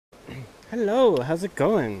Hello, how's it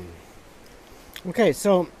going? Okay,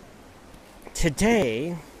 so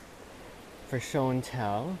today, for show and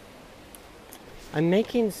tell, I'm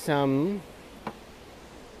making some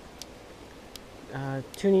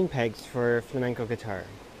tuning pegs for flamenco guitar.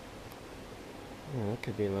 Oh, that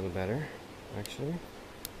could be a little better, actually.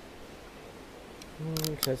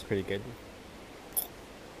 That's pretty good.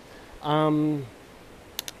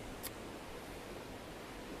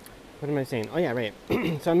 What am I saying? Oh yeah, right.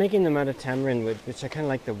 So I'm making them out of tamarind wood, which I kind of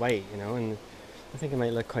like the white, and I think it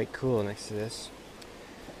might look quite cool next to this.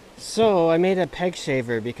 So I made a peg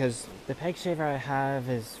shaver because the peg shaver I have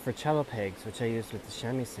is for cello pegs, which I use with the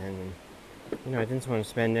shamisen. And, I didn't want to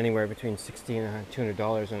spend anywhere between $60 and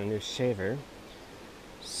 $200 on a new shaver.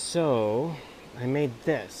 So I made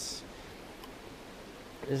this.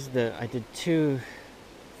 I did two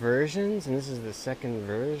versions, and this is the second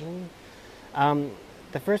version.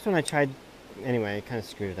 The first one I tried, anyway, I kind of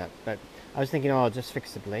screwed it up, but I was thinking, I'll just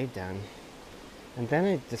fix the blade down. And then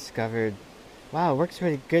I discovered, wow, it works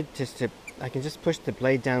really good I can just push the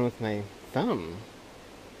blade down with my thumb.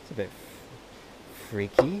 It's a bit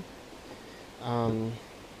freaky.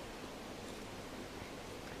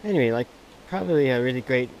 Anyway, like, probably a really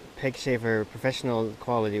great peg shaver, professional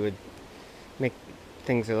quality would make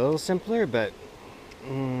things a little simpler, but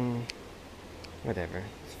whatever,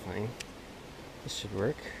 it's fine. This should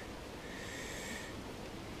work.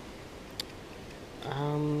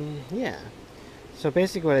 Yeah. So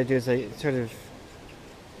basically what I do is I sort of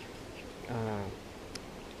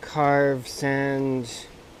carve, sand,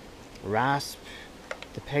 rasp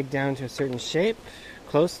the peg down to a certain shape,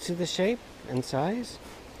 close to the shape and size,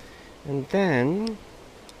 and then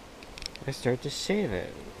I start to shave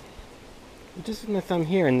it. Just with my thumb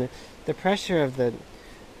here, and the pressure of the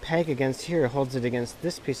peg against here holds it against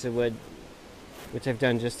this piece of wood, which I've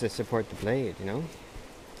done just to support the blade,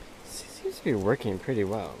 Seems to be working pretty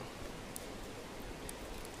well.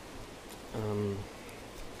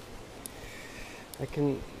 I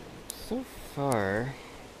can, so far,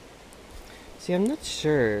 see, I'm not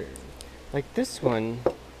sure, like this one,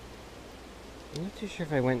 I'm not too sure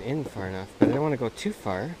if I went in far enough, but I don't want to go too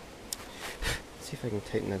far. Let's see if I can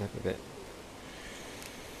tighten that up a bit.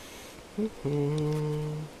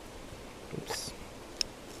 Oops.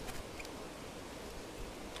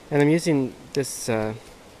 And I'm using this, oh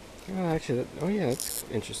yeah, that's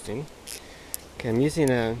interesting. Okay, I'm using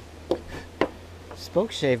a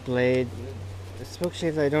spoke shave blade, a spoke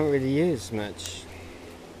shave that I don't really use much.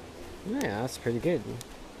 Yeah, that's pretty good.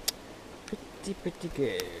 Pretty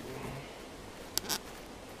good.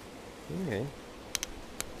 Okay.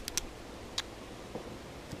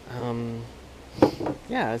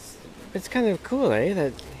 Yeah, it's kind of cool, eh?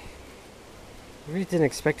 That I really didn't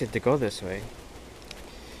expect it to go this way.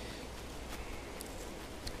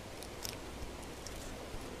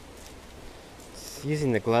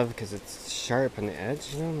 Using the glove because it's sharp on the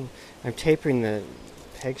edge, I'm tapering the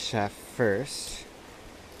peg shaft first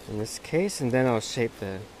in this case, and then I'll shape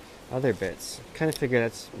the other bits. Kind of figure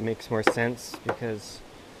that makes more sense, because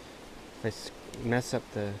if I mess up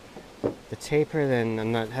the taper, then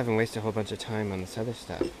I'm not having wasted a whole bunch of time on this other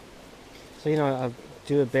stuff. So I'll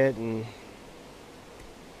do a bit and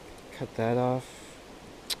cut that off,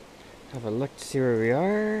 have a look to see where we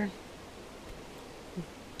are.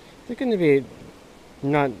 They're going to be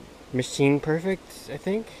not machine perfect, I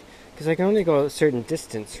think, because I can only go a certain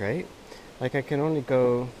distance, right? Like I can only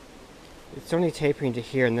go, it's only tapering to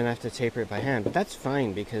here, and then I have to taper it by hand, but that's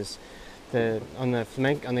fine, because on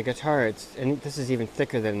the guitar, and this is even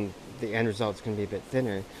thicker than the end result, it's going to be a bit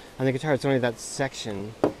thinner. On the guitar, it's only that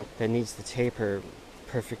section that needs the taper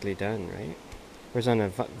perfectly done, right? Whereas on a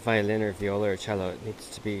violin or viola or cello, it needs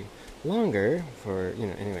to be longer for,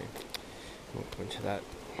 anyway, I won't go into that.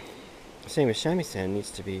 Same with shamisen,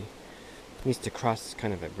 needs to cross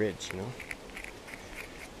kind of a ridge,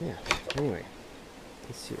 Yeah, anyway,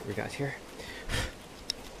 let's see what we got here.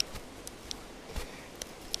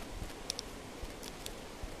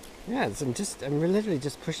 Yeah, I'm literally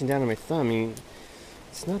just pushing down on my thumb. I mean,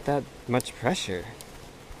 it's not that much pressure.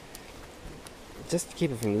 Just to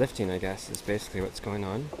keep it from lifting, I guess, is basically what's going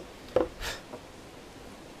on.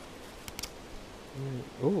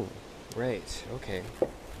 Ooh, right, okay.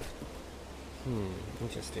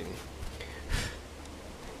 Interesting.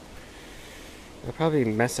 I'll probably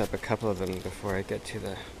mess up a couple of them before I get to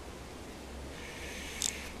the...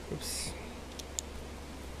 Oops.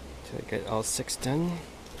 Till I get all 6 done.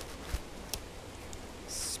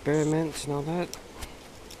 Experiment and all that.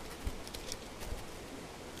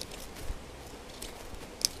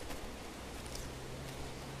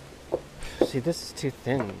 See, this is too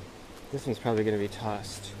thin. This one's probably going to be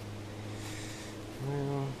tossed.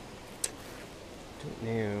 Well, don't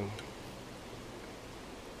know.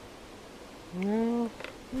 No,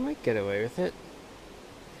 I might get away with it.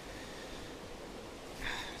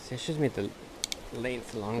 See, I should have made the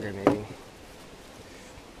length longer, maybe.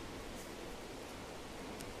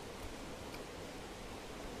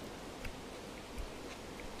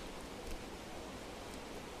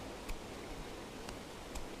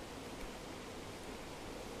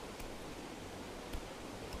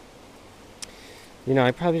 You know,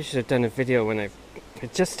 I probably should have done a video when I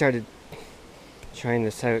just started trying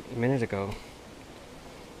this out a minute ago.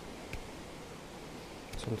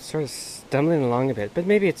 So I'm sort of stumbling along a bit, but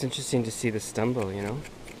maybe it's interesting to see the stumble, you know?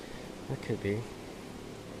 That could be.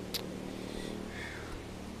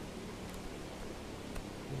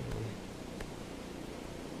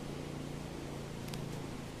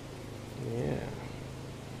 Yeah.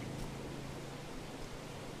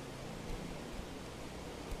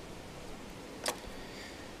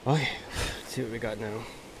 Okay, let's see what we got now.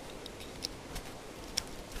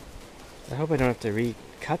 I hope I don't have to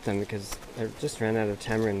recut them because I just ran out of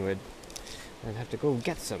tamarind wood. I'd have to go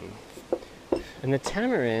get some. And the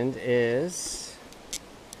tamarind is...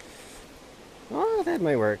 Oh, that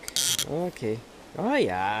might work. Okay. Oh,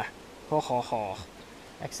 yeah. Ho, ho, ho.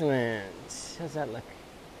 Excellent. How's that look?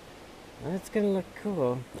 That's gonna look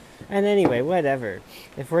cool. And anyway, whatever.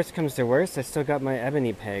 If worst comes to worst, I still got my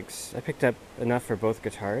ebony pegs. I picked up enough for both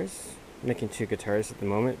guitars. I'm making 2 guitars at the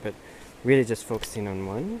moment, but really just focusing on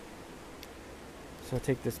one. So I'll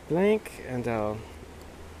take this blank and I'll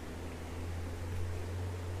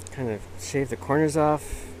kind of shave the corners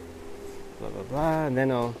off, blah blah blah, and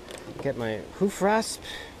then I'll get my hoof rasp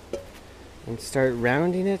and start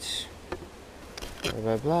rounding it, blah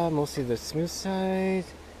blah blah, mostly the smooth side.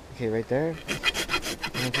 Okay, right there.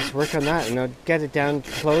 And I'll just work on that and I'll get it down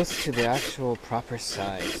close to the actual proper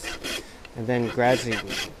size, and then gradually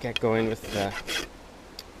get going with the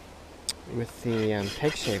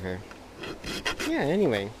peg shaver. Yeah,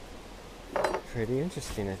 anyway, pretty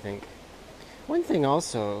interesting, I think. One thing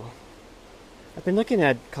also, I've been looking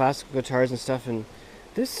at classical guitars and stuff, and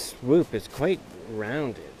this swoop is quite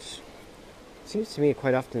rounded. It seems to me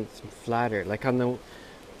quite often it's flatter. Like on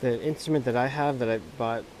the instrument that I have that I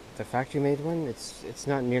bought, the factory-made one, it's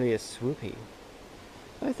not nearly as swoopy.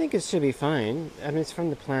 But I think it should be fine. I mean, it's from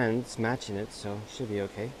the plan, it's matching it, so it should be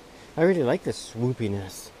okay. I really like this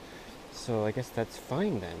swoopiness, so I guess that's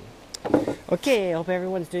fine then. Okay, I hope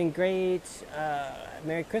everyone's doing great.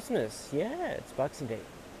 Merry Christmas. Yeah, it's Boxing Day.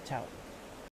 Ciao.